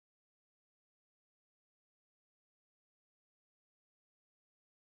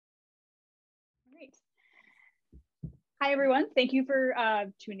Hi, everyone. Thank you for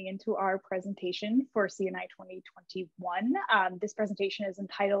tuning into our presentation for CNI 2021. This presentation is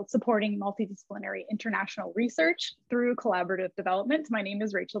entitled Supporting Multidisciplinary International Research Through Collaborative Development. My name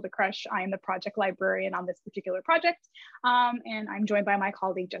is Rachel Cresce. I am the project librarian on this particular project. And I'm joined by my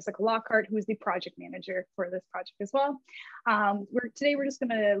colleague, Jessica Lockhart, who is the project manager for this project as well. Today, we're just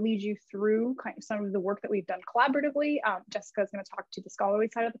gonna lead you through kind of some of the work that we've done collaboratively. Jessica is gonna talk to the scholarly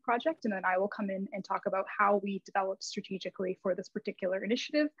side of the project, and then I will come in and talk about how we developed strategically for this particular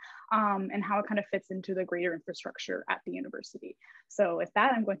initiative and how it kind of fits into the greater infrastructure at the university. So with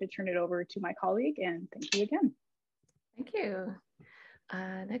that, I'm going to turn it over to my colleague, and thank you again. Thank you.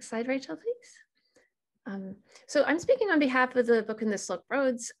 Next slide, Rachel, please. So I'm speaking on behalf of the Book in the Silk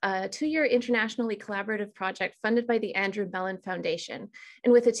Roads, a 2-year internationally collaborative project funded by the Andrew Mellon Foundation,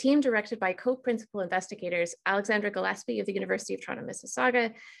 and with a team directed by co-principal investigators, Alexandra Gillespie of the University of Toronto,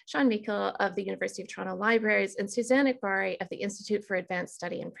 Mississauga, Sean Meikle of the University of Toronto Libraries, and Suzanne Igbari of the Institute for Advanced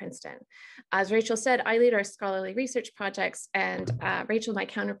Study in Princeton. As Rachel said, I lead our scholarly research projects, and Rachel, my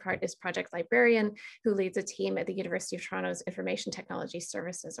counterpart, is project librarian, who leads a team at the University of Toronto's Information Technology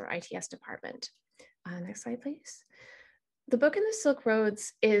Services, or ITS department. Next slide, please. The Book in the Silk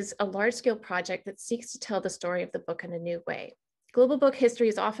Roads is a large-scale project that seeks to tell the story of the book in a new way. Global book history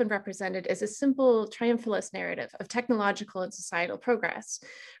is often represented as a simple triumphalist narrative of technological and societal progress,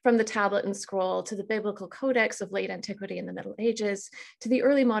 from the tablet and scroll to the biblical codex of late antiquity and the Middle Ages, to the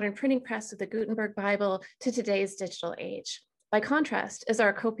early modern printing press of the Gutenberg Bible, to today's digital age. By contrast, as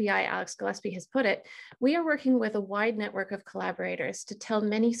our co-PI Alex Gillespie has put it, we are working with a wide network of collaborators to tell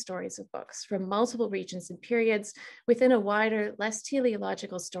many stories of books from multiple regions and periods within a wider, less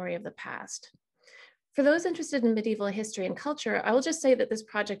teleological story of the past. For those interested in medieval history and culture, I will just say that this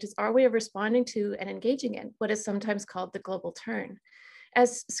project is our way of responding to and engaging in what is sometimes called the global turn.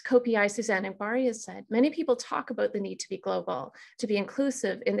 As co-PI Suzanne Igbari has said, many people talk about the need to be global, to be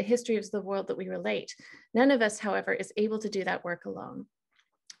inclusive in the history of the world that we relate. None of us, however, is able to do that work alone.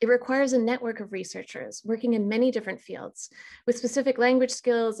 It requires a network of researchers working in many different fields with specific language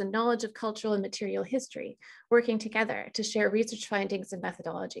skills and knowledge of cultural and material history, working together to share research findings and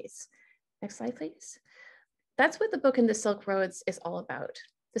methodologies. Next slide, please. That's what the Book in the Silk Roads is all about.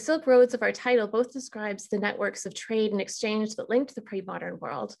 The Silk Roads of our title both describes the networks of trade and exchange that linked the pre-modern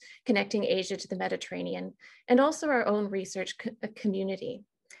world, connecting Asia to the Mediterranean, and also our own research community.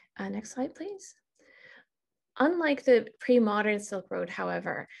 Next slide, please. Unlike the pre-modern Silk Road,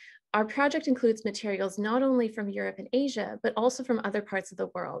 however, our project includes materials not only from Europe and Asia, but also from other parts of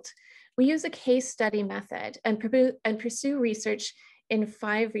the world. We use a case study method and pursue research in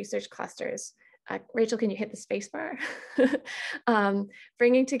 5 research clusters. Rachel, can you hit the space bar?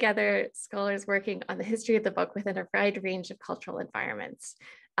 Bringing together scholars working on the history of the book within a wide range of cultural environments.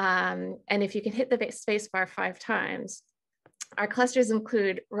 And if you can hit the space bar 5 times, our clusters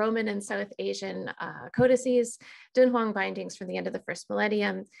include Roman and South Asian codices, Dunhuang bindings from the end of the first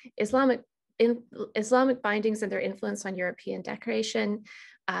millennium, Islamic bindings and their influence on European decoration,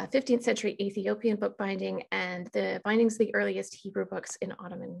 15th century Ethiopian bookbinding, and the bindings of the earliest Hebrew books in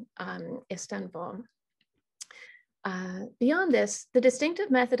Ottoman Istanbul. Beyond this, the distinctive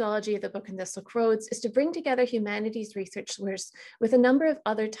methodology of the Book in the Silk Roads is to bring together humanities researchers with a number of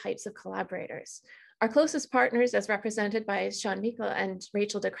other types of collaborators. Our closest partners, as represented by Sean Meikle and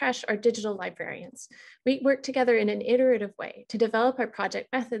Rachel Cresce, are digital librarians. We work together in an iterative way to develop our project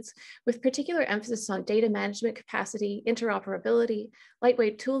methods with particular emphasis on data management capacity, interoperability,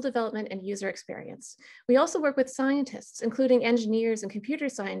 lightweight tool development, and user experience. We also work with scientists, including engineers and computer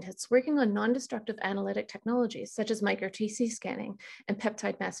scientists working on non-destructive analytic technologies such as micro-TC scanning and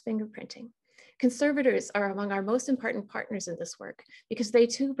peptide mass fingerprinting. Conservators are among our most important partners in this work because they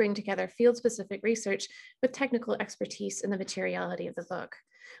too bring together field-specific research with technical expertise in the materiality of the book.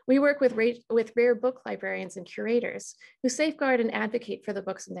 We work with rare book librarians and curators who safeguard and advocate for the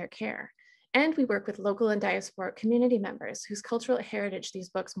books in their care. And we work with local and diasporic community members whose cultural heritage these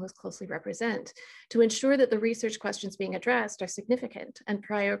books most closely represent to ensure that the research questions being addressed are significant and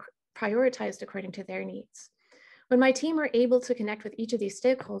prioritized according to their needs. When my team are able to connect with each of these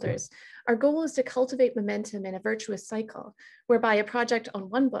stakeholders, our goal is to cultivate momentum in a virtuous cycle, whereby a project on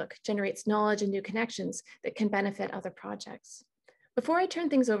one book generates knowledge and new connections that can benefit other projects. Before I turn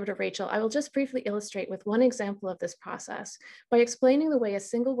things over to Rachel, I will just briefly illustrate with one example of this process by explaining the way a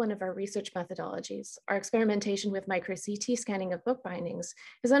single one of our research methodologies, our experimentation with micro-CT scanning of book bindings,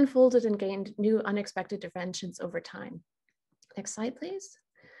 has unfolded and gained new unexpected dimensions over time. Next slide, please.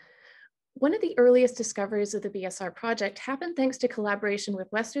 One of the earliest discoveries of the BSR project happened thanks to collaboration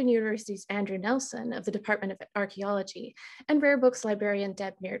with Western University's Andrew Nelson of the Department of Archaeology and Rare Books librarian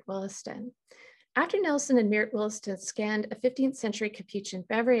Deb Meert-Williston. After Nelson and Merit Williston scanned a 15th century Capuchin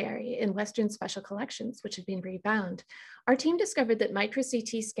breviary in Western Special Collections, which had been rebound, our team discovered that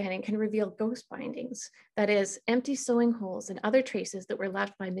micro-CT scanning can reveal ghost bindings, that is, empty sewing holes and other traces that were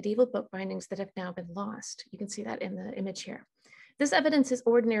left by medieval book bindings that have now been lost. You can see that in the image here. This evidence is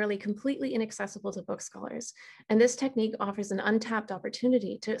ordinarily completely inaccessible to book scholars, and this technique offers an untapped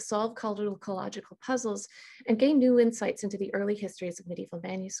opportunity to solve cultural-ecological puzzles and gain new insights into the early histories of medieval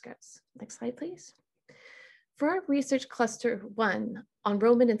manuscripts. Next slide, please. For our research cluster 1 on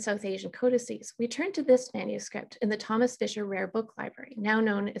Roman and South Asian codices, we turned to this manuscript in the Thomas Fisher Rare Book Library, now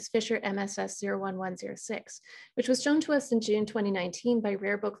known as Fisher MSS 01106, which was shown to us in June 2019 by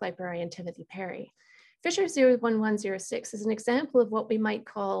Rare Book librarian Timothy Perry. Fisher 01106 is an example of what we might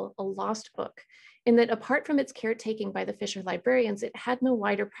call a lost book, in that apart from its caretaking by the Fisher librarians, it had no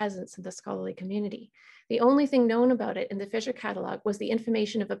wider presence in the scholarly community. The only thing known about it in the Fisher catalog was the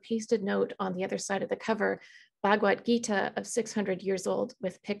information of a pasted note on the other side of the cover, Bhagavad Gita of 600 years old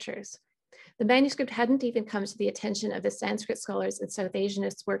with pictures. The manuscript hadn't even come to the attention of the Sanskrit scholars and South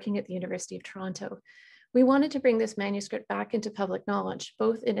Asianists working at the University of Toronto. We wanted to bring this manuscript back into public knowledge,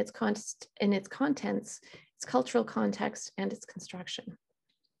 both in its contents, its cultural context, and its construction.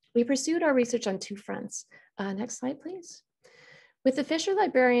 We pursued our research on two fronts. Next slide, please. With the Fisher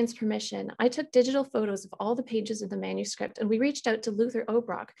librarian's permission, I took digital photos of all the pages of the manuscript, and we reached out to Luther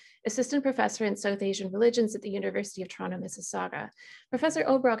Obrock, assistant professor in South Asian religions at the University of Toronto, Mississauga. Professor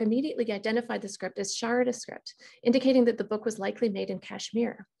Obrock immediately identified the script as Sharada script, indicating that the book was likely made in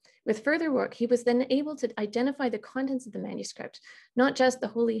Kashmir. With further work, he was then able to identify the contents of the manuscript, not just the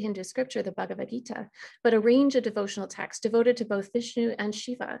holy Hindu scripture, the Bhagavad Gita, but a range of devotional texts devoted to both Vishnu and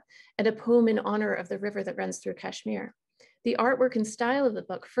Shiva, and a poem in honor of the river that runs through Kashmir. The artwork and style of the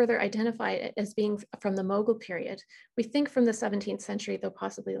book further identify it as being from the Mughal period. We think from the 17th century, though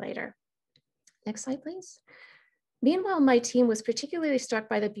possibly later. Next slide, please. Meanwhile, my team was particularly struck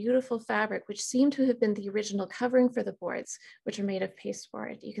by the beautiful fabric, which seemed to have been the original covering for the boards, which are made of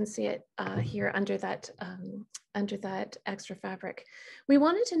pasteboard. You can see it here under that extra fabric. We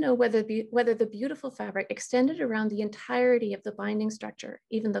wanted to know whether the beautiful fabric extended around the entirety of the binding structure,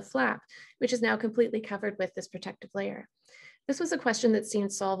 even the flap, which is now completely covered with this protective layer. This was a question that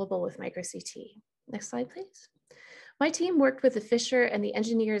seemed solvable with micro-CT. Next slide, please. My team worked with the Fisher and the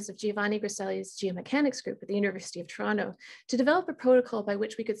engineers of Giovanni Grasselli's geomechanics group at the University of Toronto to develop a protocol by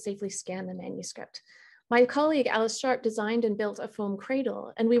which we could safely scan the manuscript. My colleague Alice Sharp designed and built a foam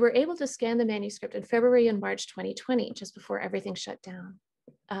cradle, and we were able to scan the manuscript in February and March 2020, just before everything shut down.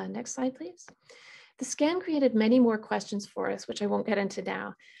 Next slide, please. The scan created many more questions for us, which I won't get into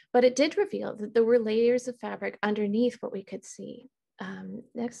now, but it did reveal that there were layers of fabric underneath what we could see.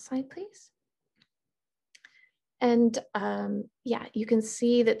 Next slide, please. And yeah, you can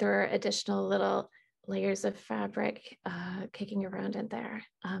see that there are additional little layers of fabric kicking around in there.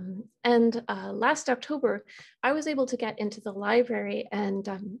 Last October, I was able to get into the library and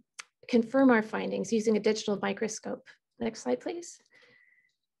confirm our findings using a digital microscope. Next slide, please.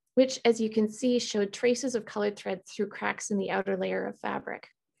 Which, as you can see, showed traces of colored threads through cracks in the outer layer of fabric.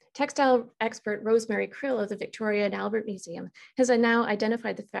 Textile expert Rosemary Krill of the Victoria and Albert Museum has now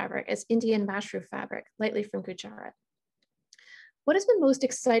identified the fabric as Indian mashru fabric, likely from Gujarat. What has been most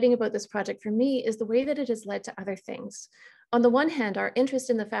exciting about this project for me is the way that it has led to other things. On the one hand, our interest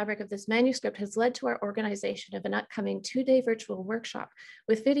in the fabric of this manuscript has led to our organization of an upcoming 2-day virtual workshop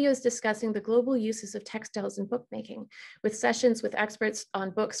with videos discussing the global uses of textiles in bookmaking, with sessions with experts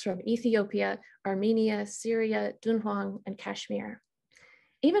on books from Ethiopia, Armenia, Syria, Dunhuang, and Kashmir.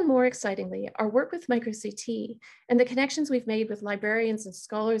 Even more excitingly, our work with micro-CT and the connections we've made with librarians and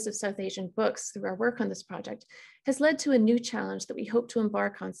scholars of South Asian books through our work on this project has led to a new challenge that we hope to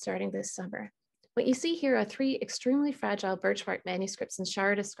embark on starting this summer. What you see here are 3 extremely fragile birchbark manuscripts in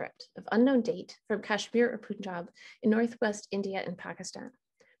Sharada script of unknown date from Kashmir or Punjab in Northwest India and Pakistan.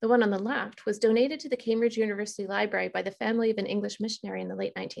 The one on the left was donated to the Cambridge University Library by the family of an English missionary in the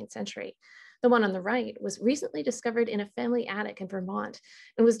late 19th century. The one on the right was recently discovered in a family attic in Vermont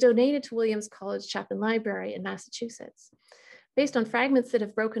and was donated to Williams College Chapman Library in Massachusetts. Based on fragments that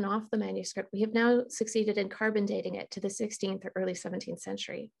have broken off the manuscript, we have now succeeded in carbon dating it to the 16th or early 17th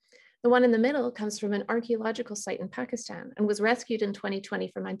century. The one in the middle comes from an archaeological site in Pakistan and was rescued in 2020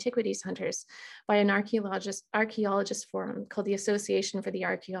 from antiquities hunters by an archaeologist forum called the Association for the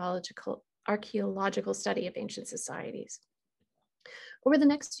Archaeological Study of Ancient Societies. Over the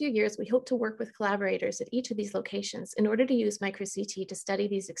next few years, we hope to work with collaborators at each of these locations in order to use micro-CT to study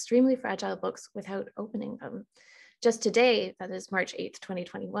these extremely fragile books without opening them. Just today, that is March 8th,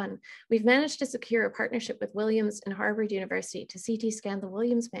 2021, we've managed to secure a partnership with Williams and Harvard University to CT scan the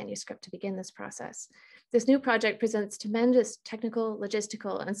Williams manuscript to begin this process. This new project presents tremendous technical,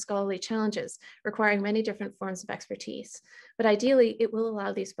 logistical, and scholarly challenges, requiring many different forms of expertise. But ideally, it will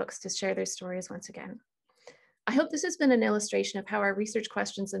allow these books to share their stories once again. I hope this has been an illustration of how our research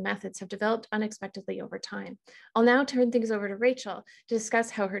questions and methods have developed unexpectedly over time. I'll now turn things over to Rachel to discuss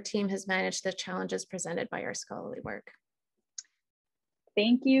how her team has managed the challenges presented by our scholarly work.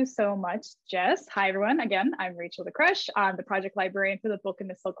 Thank you so much, Jess. Hi, everyone. Again, I'm Rachel the Cresce. I'm the project librarian for the Book in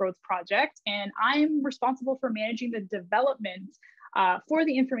the Silk Roads project, and I'm responsible for managing the development for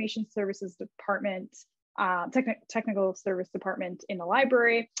the Information Services Department, Technical Service Department in the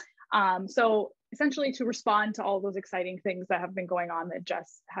library. So essentially to respond to all those exciting things that have been going on that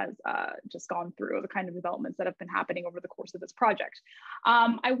Jess has just gone through, the kind of developments that have been happening over the course of this project.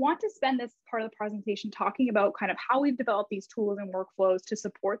 I want to spend this part of the presentation talking about kind of how we've developed these tools and workflows to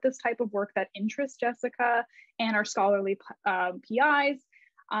support this type of work that interests Jessica and our scholarly PIs,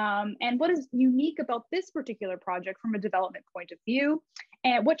 and what is unique about this particular project from a development point of view,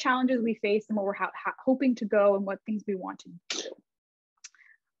 and what challenges we face and what we're hoping to go and what things we want to do.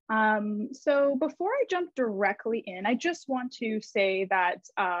 So before I jump directly in, I just want to say that,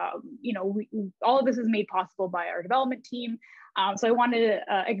 you know, all of this is made possible by our development team. So I wanted to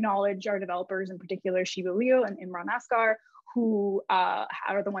acknowledge our developers, in particular, Shiva Leo and Imran Asghar, who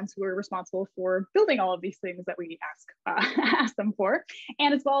are the ones who are responsible for building all of these things that we ask them for,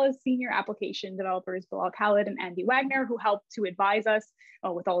 and as well as senior application developers, Bilal Khalid and Andy Wagner, who helped to advise us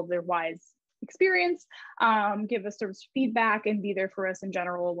with all of their wise experience, give us sort of feedback and be there for us in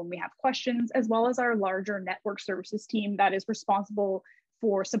general when we have questions, as well as our larger network services team that is responsible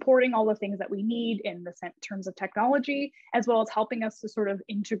for supporting all the things that we need in the terms of technology, as well as helping us to sort of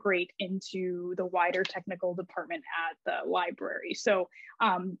integrate into the wider technical department at the library. So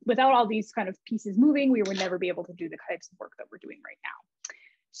without all these kind of pieces moving, we would never be able to do the types of work that we're doing right now.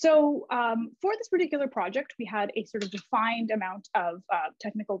 So for this particular project, we had a sort of defined amount of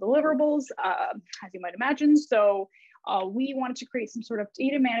technical deliverables, as you might imagine. So we wanted to create some sort of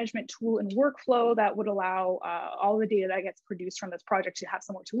data management tool and workflow that would allow all the data that gets produced from this project to have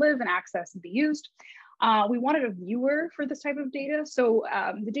somewhere to live and access and be used. We wanted a viewer for this type of data. So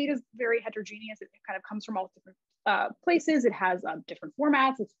the data is very heterogeneous. It kind of comes from all different places. It has different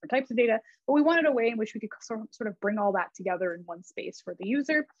formats, it's different types of data, but we wanted a way in which we could sort of bring all that together in one space for the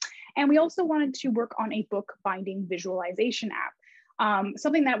user. And we also wanted to work on a book binding visualization app.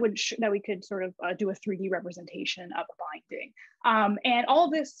 Something that we could sort of do a 3D representation of a binding. And all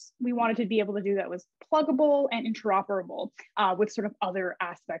of this we wanted to be able to do that was pluggable and interoperable with sort of other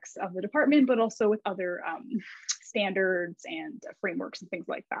aspects of the department, but also with other standards and frameworks and things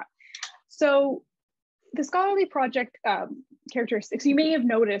like that. So the scholarly project characteristics, you may have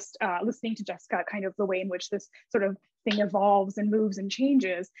noticed listening to Jessica, kind of the way in which this sort of thing evolves and moves and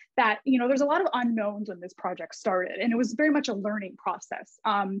changes, that, you know, there's a lot of unknowns when this project started, and it was very much a learning process.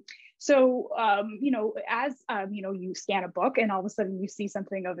 You know, as, you know, you scan a book and all of a sudden you see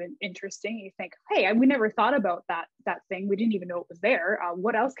something of an interesting, you think, hey, we never thought about that thing. We didn't even know it was there.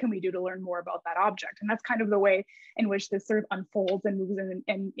 What else can we do to learn more about that object? And that's kind of the way in which this sort of unfolds and moves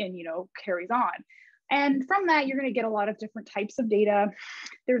and you know, carries on. And from that, you're going to get a lot of different types of data.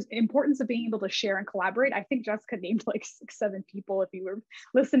 There's importance of being able to share and collaborate. I think Jessica named like 6, 7 people, if you were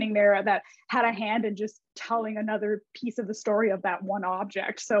listening there, that had a hand in just telling another piece of the story of that one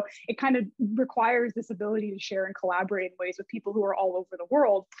object. So it kind of requires this ability to share and collaborate in ways with people who are all over the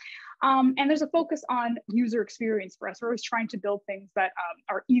world. And there's a focus on user experience for us. We're always trying to build things that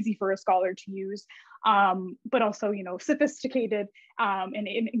are easy for a scholar to use, but also, you know, sophisticated,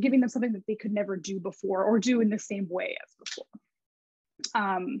 and giving them something that they could never do before or do in the same way as before.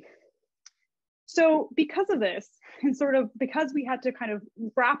 So because of this, and sort of because we had to kind of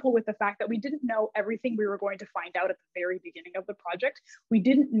grapple with the fact that we didn't know everything we were going to find out at the very beginning of the project, we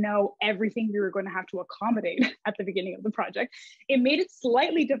didn't know everything we were going to have to accommodate at the beginning of the project, it made it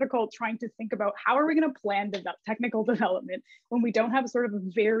slightly difficult trying to think about how are we going to plan technical development when we don't have sort of a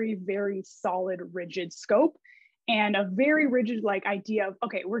very, very solid, rigid scope and a very rigid like idea of,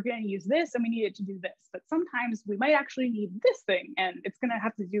 okay, we're going to use this and we need it to do this, but sometimes we might actually need this thing and it's going to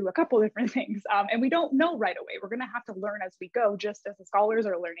have to do a couple different things, and we don't know right away. We're going to have to learn as we go, just as the scholars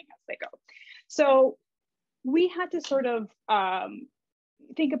are learning as they go. So we had to sort of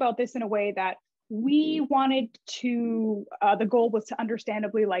think about this in a way that we wanted to, the goal was to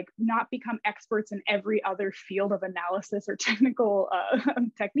understandably like not become experts in every other field of analysis or technical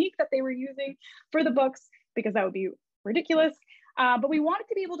technique that they were using for the books, because that would be ridiculous. But we wanted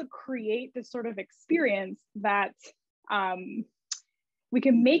to be able to create this sort of experience that we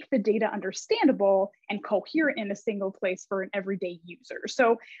can make the data understandable and coherent in a single place for an everyday user.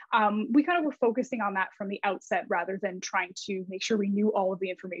 So we kind of were focusing on that from the outset rather than trying to make sure we knew all of the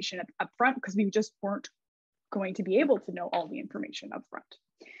information up front, because we just weren't going to be able to know all the information up front.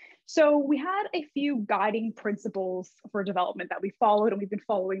 So we had a few guiding principles for development that we followed, and we've been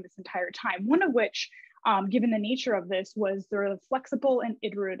following this entire time. One of which, given the nature of this, was the flexible and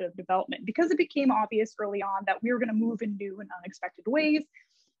iterative development. Because it became obvious early on that we were going to move in new and unexpected ways,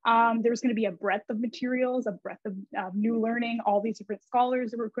 there was going to be a breadth of materials, a breadth of new learning, all these different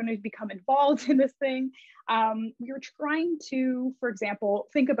scholars that were going to become involved in this thing. We were trying to, for example,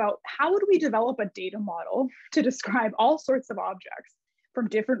 think about how would we develop a data model to describe all sorts of objects from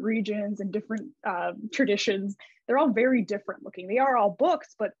different regions and different traditions. They're all very different looking. They are all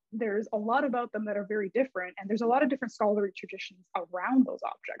books, but there's a lot about them that are very different. And there's a lot of different scholarly traditions around those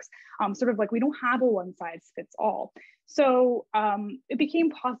objects. Sort of like we don't have a one size fits all. So it became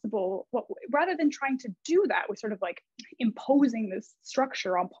possible, rather than trying to do that with sort of like imposing this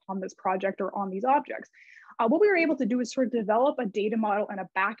structure on this project or on these objects, what we were able to do is sort of develop a data model and a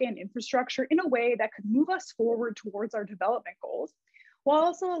backend infrastructure in a way that could move us forward towards our development goals, while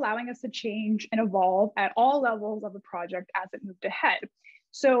also allowing us to change and evolve at all levels of the project as it moved ahead.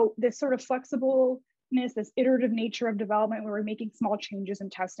 So this sort of flexibleness, this iterative nature of development where we're making small changes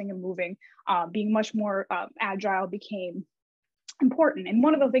and testing and moving, being much more agile became important. And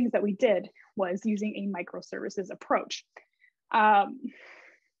one of the things that we did was using a microservices approach.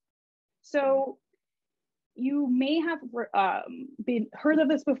 So you may have heard of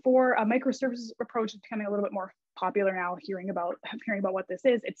this before. A microservices approach is becoming a little bit more popular now, hearing about what this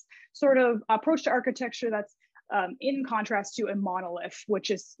is. It's sort of approach to architecture that's in contrast to a monolith,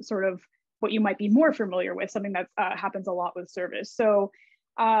 which is sort of what you might be more familiar with, something that happens a lot with service. So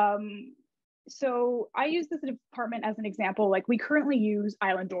I use this department as an example. Like, we currently use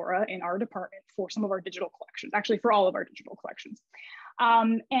Islandora in our department for some of our digital collections, actually for all of our digital collections.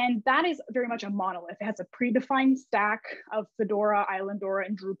 And that is very much a monolith. It has a predefined stack of Fedora, Islandora,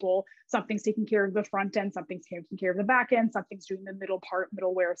 and Drupal. Something's taking care of the front end, something's taking care of the back end, something's doing the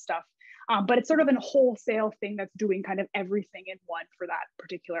middleware stuff. But it's sort of a wholesale thing that's doing kind of everything in one for that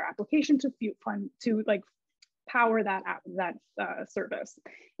particular application to like power that service.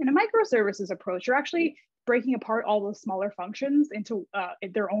 In a microservices approach, you're actually breaking apart all those smaller functions into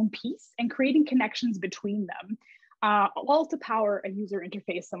their own piece and creating connections between them, all to power a user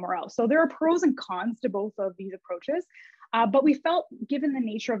interface somewhere else. So there are pros and cons to both of these approaches, but we felt, given the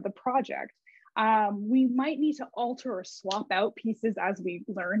nature of the project, we might need to alter or swap out pieces as we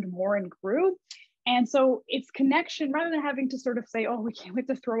learned more and grew. And so it's connection, rather than having to sort of say, oh, we can't wait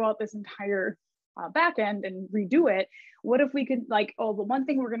to throw out this entire backend and redo it. What if we could, like, oh, the one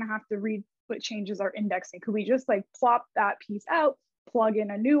thing we're going to have to change is our indexing. Could we just like plop that piece out, plug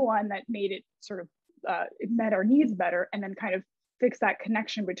in a new one that made it sort of it met our needs better, and then kind of fix that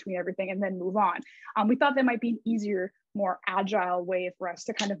connection between everything and then move on. We thought that might be an easier, more agile way for us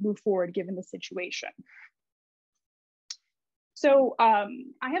to kind of move forward given the situation. So I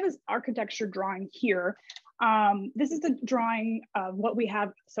have this architecture drawing here. This is the drawing of what we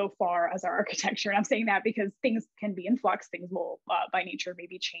have so far as our architecture. And I'm saying that because things can be in flux. Things will, by nature,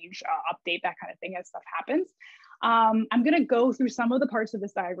 maybe change, update, that kind of thing as stuff happens. I'm going to go through some of the parts of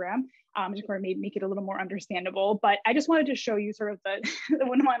this diagram just for maybe make it a little more understandable. But I just wanted to show you sort of the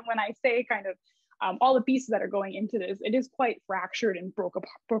when I say kind of all the pieces that are going into this, it is quite fractured and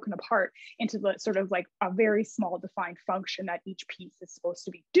broken apart into the sort of like a very small defined function that each piece is supposed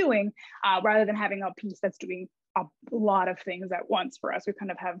to be doing, rather than having a piece that's doing a lot of things at once. For us, we kind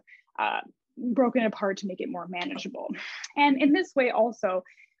of have broken it apart to make it more manageable. And in this way also,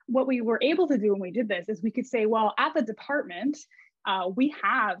 what we were able to do when we did this is we could say, well, at the department, we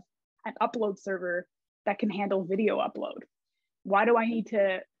have an upload server that can handle video upload. Why do I need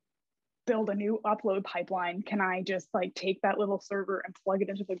to build a new upload pipeline? Can I just like take that little server and plug it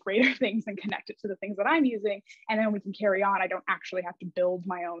into the greater things and connect it to the things that I'm using, and then we can carry on? I don't actually have to build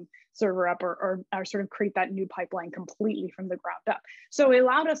my own server up or sort of create that new pipeline completely from the ground up. So it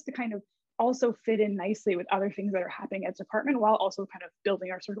allowed us to kind of also fit in nicely with other things that are happening at department, while also kind of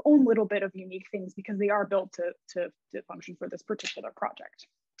building our sort of own little bit of unique things because they are built to function for this particular project.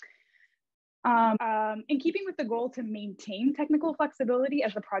 In keeping with the goal to maintain technical flexibility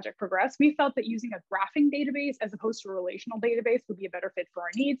as the project progressed, we felt that using a graphing database as opposed to a relational database would be a better fit for our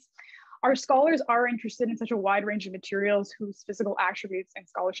needs. Our scholars are interested in such a wide range of materials whose physical attributes and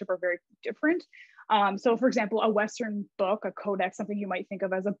scholarship are very different. So for example, a Western book, a codex, something you might think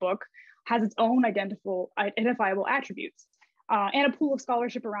of as a book, has its own identifiable attributes. and a pool of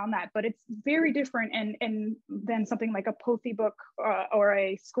scholarship around that. But it's very different and than something like a Pothy book or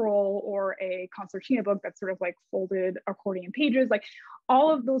a scroll or a concertina book that's sort of like folded accordion pages. Like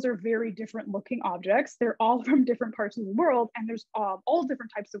all of those are very different looking objects. They're all from different parts of the world, and there's all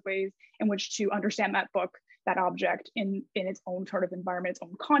different types of ways in which to understand that book, that object in its own sort of environment, its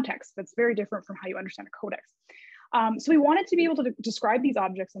own context. That's very different from how you understand a codex. So we wanted to be able to describe these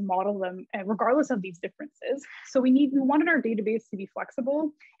objects and model them regardless of these differences. So we wanted our database to be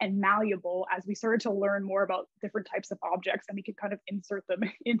flexible and malleable as we started to learn more about different types of objects, and we could kind of insert them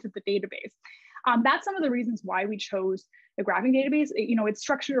into the database. That's some of the reasons why we chose the graphing database. It's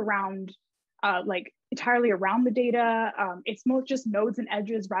structured around like entirely around the data. It's most just nodes and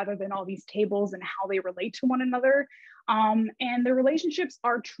edges rather than all these tables and how they relate to one another. And the relationships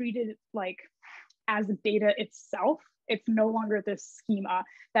are treated like as the data itself. It's no longer this schema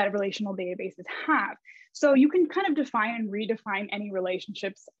that relational databases have. So you can kind of define and redefine any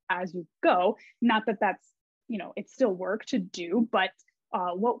relationships as you go. Not that that's, it's still work to do, but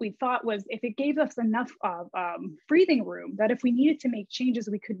what we thought was if it gave us enough breathing room that if we needed to make changes,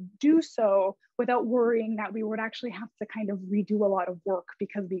 we could do so without worrying that we would actually have to kind of redo a lot of work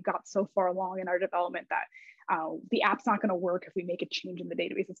because we got so far along in our development that the app's not going to work if we make a change in the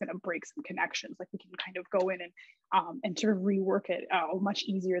database. It's going to break some connections. Like we can kind of go in and sort of rework it much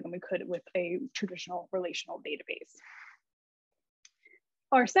easier than we could with a traditional relational database.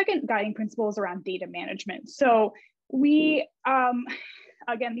 Our second guiding principle is around data management. So we,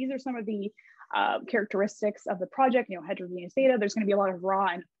 again, these are some of the characteristics of the project, heterogeneous data. There's going to be a lot of raw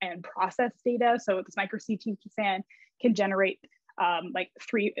and processed data. So this micro CT can generate like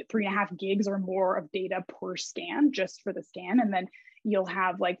 3.5 gigs or more of data per scan just for the scan. And then you'll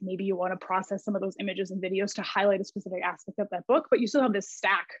have like, maybe you want to process some of those images and videos to highlight a specific aspect of that book, but you still have this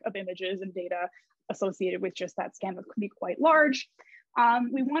stack of images and data associated with just that scan that can be quite large.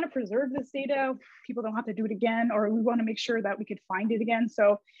 We want to preserve this data. People don't have to do it again, or we want to make sure that we could find it again.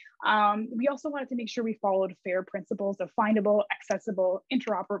 So we also wanted to make sure we followed FAIR principles of findable, accessible,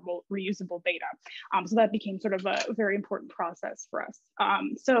 interoperable, reusable data. So that became sort of a very important process for us.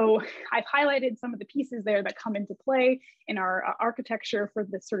 So I've highlighted some of the pieces there that come into play in our architecture for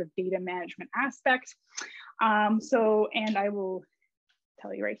this sort of data management aspect. And I will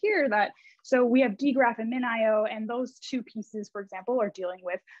tell you right here that, so we have dgraph and min.io, and those two pieces, for example, are dealing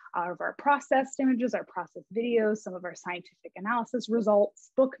with our processed images, our processed videos, some of our scientific analysis results,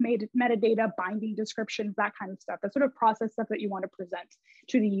 book metadata, binding descriptions, that kind of stuff. That sort of process stuff that you want to present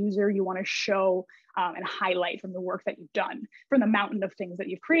to the user, you want to show and highlight from the work that you've done. From the mountain of things that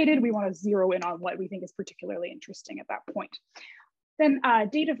you've created, we want to zero in on what we think is particularly interesting at that point. Then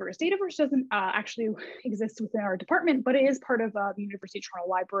Dataverse. Dataverse doesn't actually exist within our department, but it is part of the University of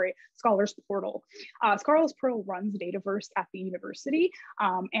Toronto Library Scholars Portal. Scholars Portal runs Dataverse at the university,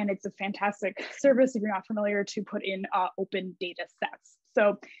 and it's a fantastic service, if you're not familiar, to put in open data sets.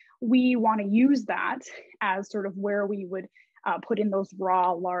 So we want to use that as sort of where we would put in those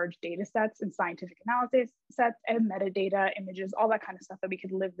raw, large data sets and scientific analysis sets and metadata, images, all that kind of stuff that we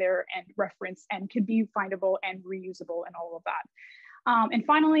could live there and reference and could be findable and reusable and all of that. And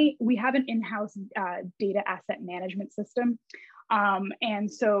finally, we have an in-house data asset management system.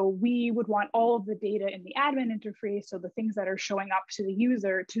 And so we would want all of the data in the admin interface, so the things that are showing up to the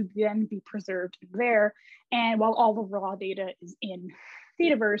user, to then be preserved there. And while all the raw data is in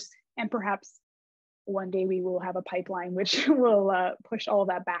Dataverse, and perhaps one day we will have a pipeline which will push all of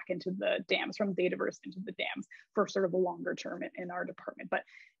that back into the dams, from Dataverse into the dams for sort of a longer term in our department, but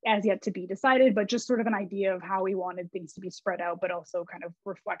as yet to be decided, but just sort of an idea of how we wanted things to be spread out, but also kind of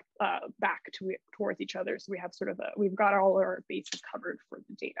reflect back towards each other. So we have sort of we've got all our bases covered for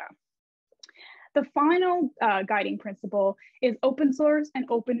the data. The final guiding principle is open source and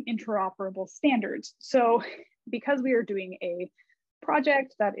open interoperable standards. So because we are doing a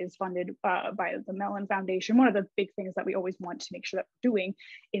project that is funded by the Mellon Foundation, one of the big things that we always want to make sure that we're doing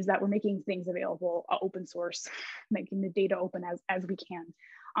is that we're making things available open source, making the data open as we can.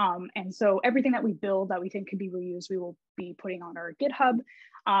 And so everything that we build that we think could be reused, we will be putting on our GitHub.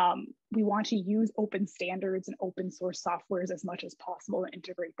 We want to use open standards and open source softwares as much as possible and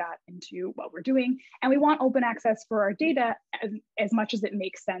integrate that into what we're doing. And we want open access for our data as much as it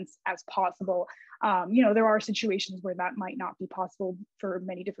makes sense as possible. There are situations where that might not be possible for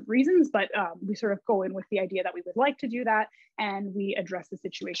many different reasons, but we sort of go in with the idea that we would like to do that, and we address the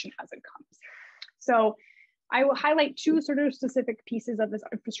situation as it comes. So I will highlight two sort of specific pieces of this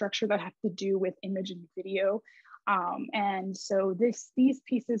infrastructure that have to do with image and video. And so these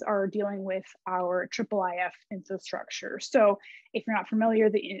pieces are dealing with our IIIF infrastructure. So if you're not familiar,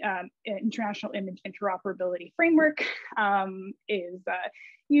 the International Image Interoperability Framework is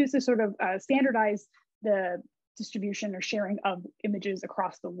used to sort of standardize the distribution or sharing of images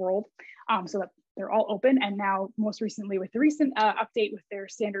across the world, so that they're all open. And now most recently with the recent update with their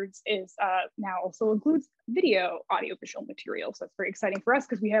standards is now also includes video, audiovisual material. So it's very exciting for us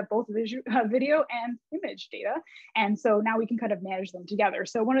because we have both video and image data. And so now we can kind of manage them together.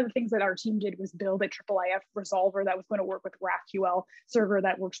 So one of the things that our team did was build a IIIF resolver that was going to work with GraphQL server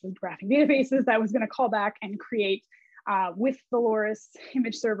that works with graphing databases, that was going to call back and create with the Loris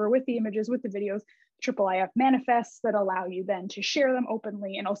image server, with the images, with the videos, IIIF manifests that allow you then to share them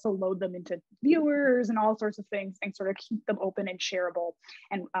openly and also load them into viewers and all sorts of things and sort of keep them open and shareable.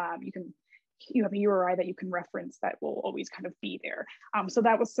 And you have a URI that you can reference that will always kind of be there. So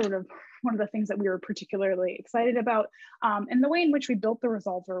that was sort of one of the things that we were particularly excited about. And the way in which we built the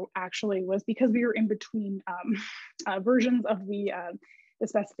resolver actually was because we were in between versions of the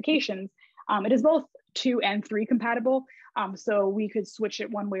specifications. It is both 2 and 3 compatible. So we could switch it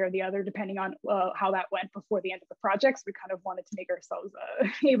one way or the other depending on how that went before the end of the project. So we kind of wanted to make ourselves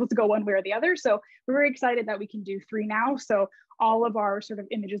able to go one way or the other. So we're very excited that we can do 3 now. So all of our sort of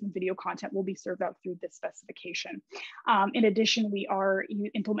images and video content will be served out through this specification. In addition, we are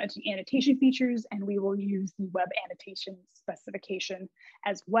implementing annotation features, and we will use the web annotation specification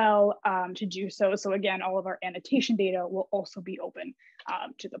as well to do so. So again, all of our annotation data will also be open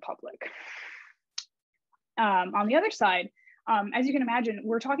to the public. On the other side, as you can imagine,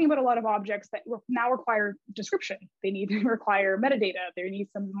 we're talking about a lot of objects that now require description. They need to require metadata. They need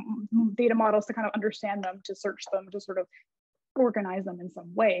some data models to kind of understand them, to search them, to sort of organize them in some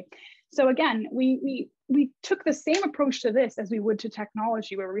way. So again, we took the same approach to this as we would to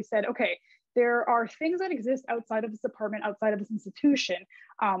technology, where we said, okay, there are things that exist outside of this department, outside of this institution,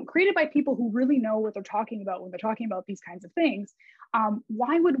 created by people who really know what they're talking about when they're talking about these kinds of things.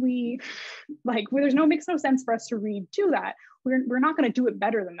 Why would we, makes no sense for us to redo that. We're not going to do it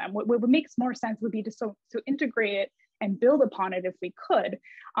better than them. What makes more sense would be to integrate it and build upon it if we could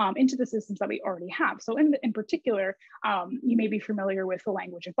into the systems that we already have. So in particular, you may be familiar with the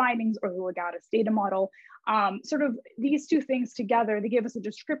language of bindings or the Legatus data model. Sort of these two things together, they give us a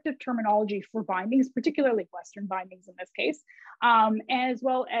descriptive terminology for bindings, particularly Western bindings in this case, as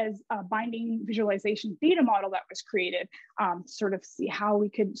well as a binding visualization data model that was created, sort of see how we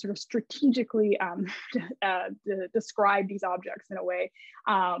could sort of strategically describe these objects in a way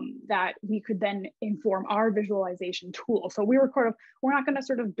that we could then inform our visualization tool. So we're not going to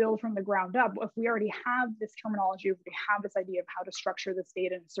sort of build from the ground up. If we already have this terminology, if we have this idea of how to structure this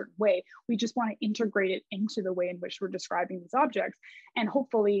data in a certain way, we just want to integrate it into the way in which we're describing these objects. And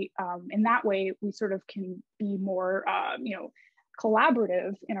hopefully in that way, we sort of can be more,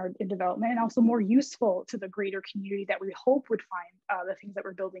 collaborative in development, and also more useful to the greater community that we hope would find the things that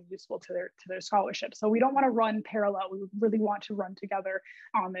we're building useful to their scholarship. So we don't want to run parallel. We really want to run together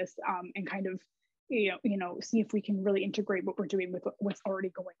on this and kind of see if we can really integrate what we're doing with what's already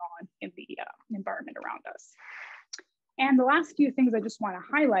going on in the environment around us. And the last few things I just want to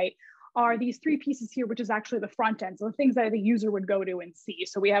highlight are these 3 pieces here, which is actually the front end. So the things that the user would go to and see.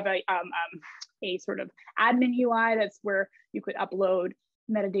 So we have a sort of admin UI, that's where you could upload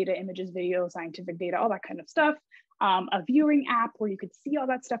metadata, images, video, scientific data, all that kind of stuff. A viewing app where you could see all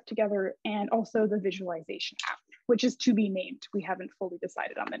that stuff together, and also the visualization app, which is to be named. We haven't fully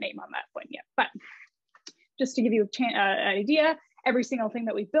decided on the name on that one yet, but just to give you an idea, every single thing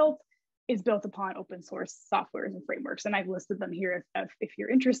that we built is built upon open source softwares and frameworks. And I've listed them here if you're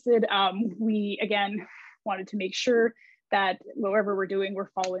interested. We, again, wanted to make sure that whatever we're doing,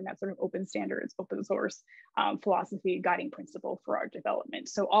 we're following that sort of open standards, open source philosophy, guiding principle for our development.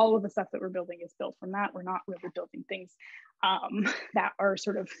 So all of the stuff that we're building is built from that. We're not really building things that are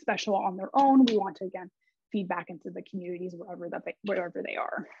sort of special on their own. We want to, again, feed back into the communities wherever they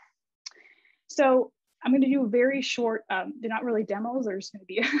are. So I'm going to do a very short, they're not really demos, they're just going to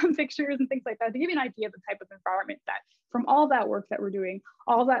be pictures and things like that to give you an idea of the type of environment that from all that work that we're doing,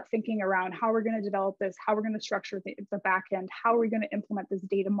 all that thinking around how we're going to develop this, how we're going to structure the back end, how are we going to implement this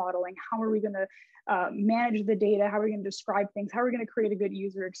data modeling, how are we going to manage the data, how are we going to describe things, how are we going to create a good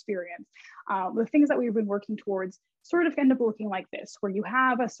user experience. The things that we've been working towards sort of end up looking like this, where you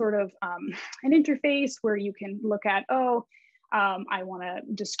have a sort of an interface where you can look at, I want to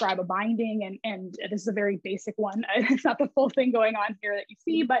describe a binding, and this is a very basic one. It's not the full thing going on here that you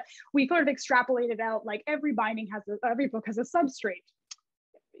see, but we sort of extrapolated out, like every binding every book has a substrate.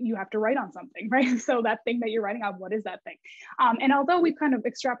 you have to write on something, right? So that thing that you're writing on, what is that thing? And although we've kind of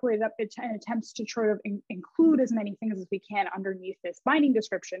extrapolated up in attempts to sort of include as many things as we can underneath this binding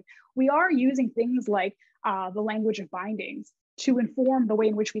description, we are using things like the language of bindings to inform the way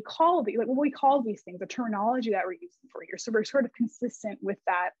in which we call like what we call these things, the terminology that we're using for here. So we're sort of consistent with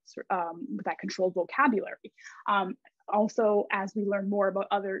that controlled vocabulary. Also, as we learn more about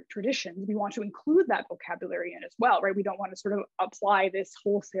other traditions, we want to include that vocabulary in as well, right? We don't want to sort of apply this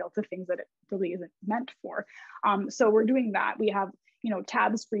wholesale to things that it really isn't meant for. So we're doing that. We have,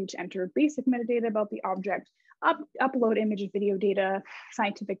 tabs for you to enter basic metadata about the object, upload image and video data,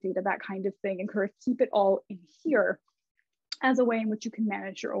 scientific data, that kind of thing, and kind of keep it all in here as a way in which you can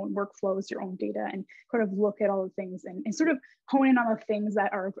manage your own workflows, your own data, and kind of look at all the things and sort of hone in on the things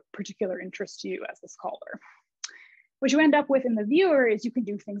that are of particular interest to you as a scholar. What you end up with in the viewer is you can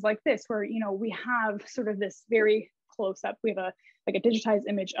do things like this, where we have sort of this very close up. We have a digitized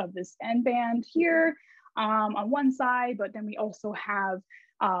image of this N band here on one side, but then we also have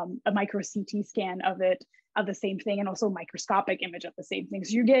a micro CT scan of it, of the same thing, and also a microscopic image of the same thing.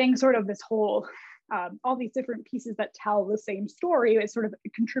 So you're getting sort of this whole, all these different pieces that tell the same story. It's sort of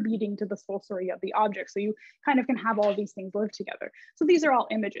contributing to the full story of the object. So you kind of can have all these things live together. So these are all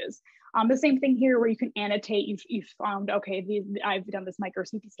images. The same thing here where you can annotate, you've found, okay, I've done this micro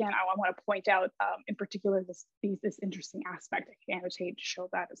CT scan. I want to point out in particular this interesting aspect. I can annotate to show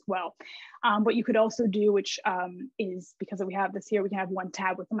that as well. What you could also do, which is because we have this here, we can have one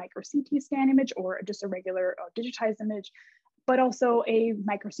tab with a micro CT scan image or just a regular digitized image, but also a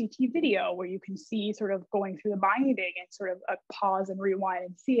micro CT video where you can see sort of going through the binding and sort of a pause and rewind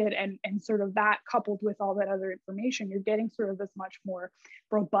and see it. And sort of that coupled with all that other information, you're getting sort of this much more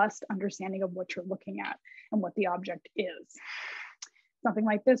robust understanding of what you're looking at and what the object is. Something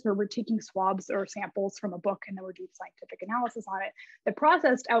like this, where we're taking swabs or samples from a book and then we're doing scientific analysis on it. The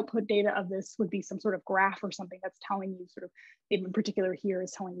processed output data of this would be some sort of graph or something that's telling you sort of, in particular here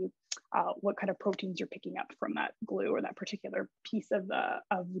is telling you what kind of proteins you're picking up from that glue or that particular piece of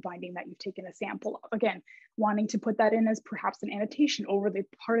the binding that you've taken a sample of. Again, wanting to put that in as perhaps an annotation over the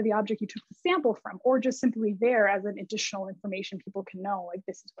part of the object you took the sample from, or just simply there as an additional information people can know, like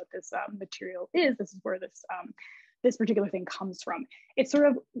this is what this material is, this is where this particular thing comes from. It's sort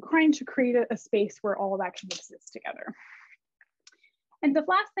of trying to create a space where all of that can exist together. And the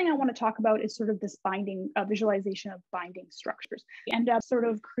last thing I want to talk about is sort of this binding, visualization of binding structures. We end up sort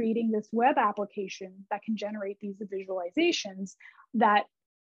of creating this web application that can generate these visualizations that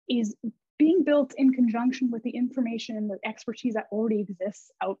is being built in conjunction with the information and the expertise that already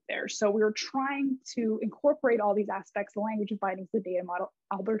exists out there. So we're trying to incorporate all these aspects, the language of bindings, the data model,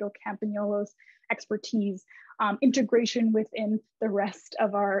 Alberto Campagnolo's expertise, integration within the rest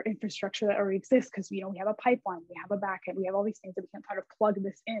of our infrastructure that already exists, because we have a pipeline, we have a backend, we have all these things that we can kind of plug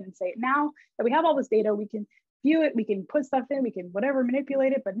this in and say, now that we have all this data, we can view it, we can put stuff in, we can whatever,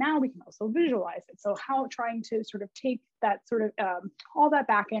 manipulate it, but now we can also visualize it. So how trying to sort of take that sort of all that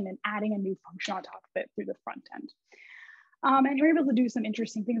back end and adding a new function on top of it through the front end. And you're able to do some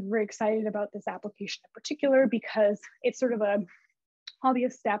interesting things. We're very excited about this application in particular because it's sort of a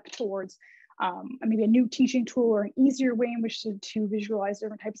obvious step towards maybe a new teaching tool or an easier way in which to visualize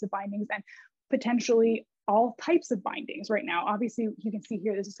different types of bindings and potentially all types of bindings right now. Obviously, you can see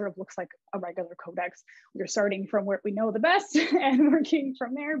here, this sort of looks like a regular codex. We're starting from where we know the best and working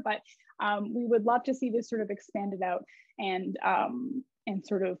from there, but we would love to see this sort of expanded out and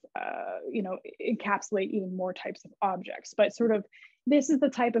sort of, encapsulate even more types of objects. But sort of, this is the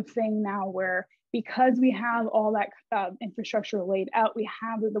type of thing now where, because we have all that infrastructure laid out, we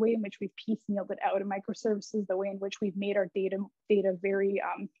have the way in which we've piecemealed it out in microservices, the way in which we've made our data very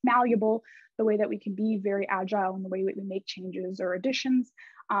malleable, the way that we can be very agile in the way that we make changes or additions.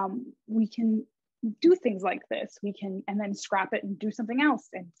 We can do things like this. We can, and then scrap it and do something else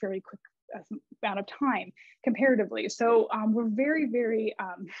in very quick amount of time comparatively. So we're very, very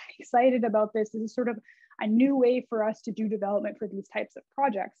excited about this. This is sort of a new way for us to do development for these types of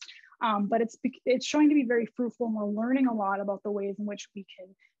projects. But it's showing to be very fruitful, and we're learning a lot about the ways in which we can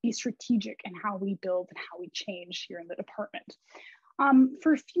be strategic in how we build and how we change here in the department.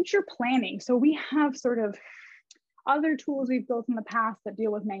 For future planning, so we have sort of other tools we've built in the past that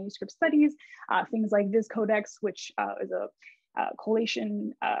deal with manuscript studies, things like VisCodex, which is a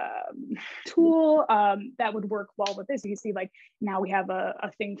collation tool that would work well with this. You see, like now we have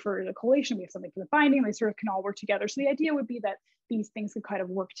a thing for the collation, we have something for the binding, they sort of can all work together. So the idea would be that these things could kind of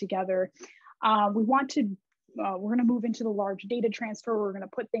work together. We want to we're going to move into the large data transfer. We're going to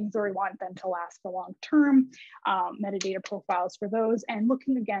put things where we want them to last for long term, metadata profiles for those, and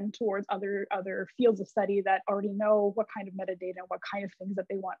looking again towards other fields of study that already know what kind of metadata and what kind of things that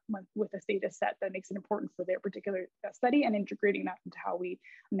they want with this data set that makes it important for their particular study, and integrating that into how we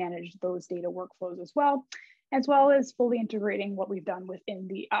manage those data workflows as well as fully integrating what we've done within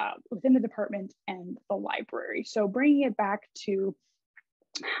the department and the library. So bringing it back to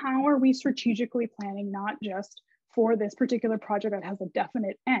how are we strategically planning, not just for this particular project that has a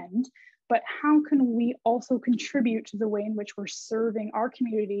definite end, but how can we also contribute to the way in which we're serving our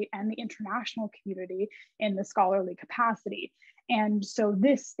community and the international community in the scholarly capacity? And so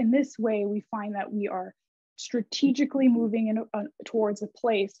in this way, we find that we are strategically moving towards a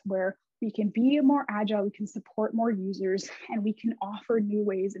place where we can be more agile, we can support more users, and we can offer new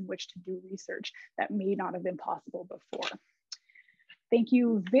ways in which to do research that may not have been possible before. Thank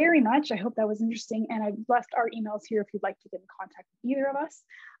you very much. I hope that was interesting. And I've left our emails here if you'd like to get in contact with either of us.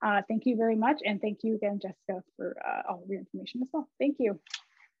 Thank you very much. And thank you again, Jessica, for all of your information as well. Thank you.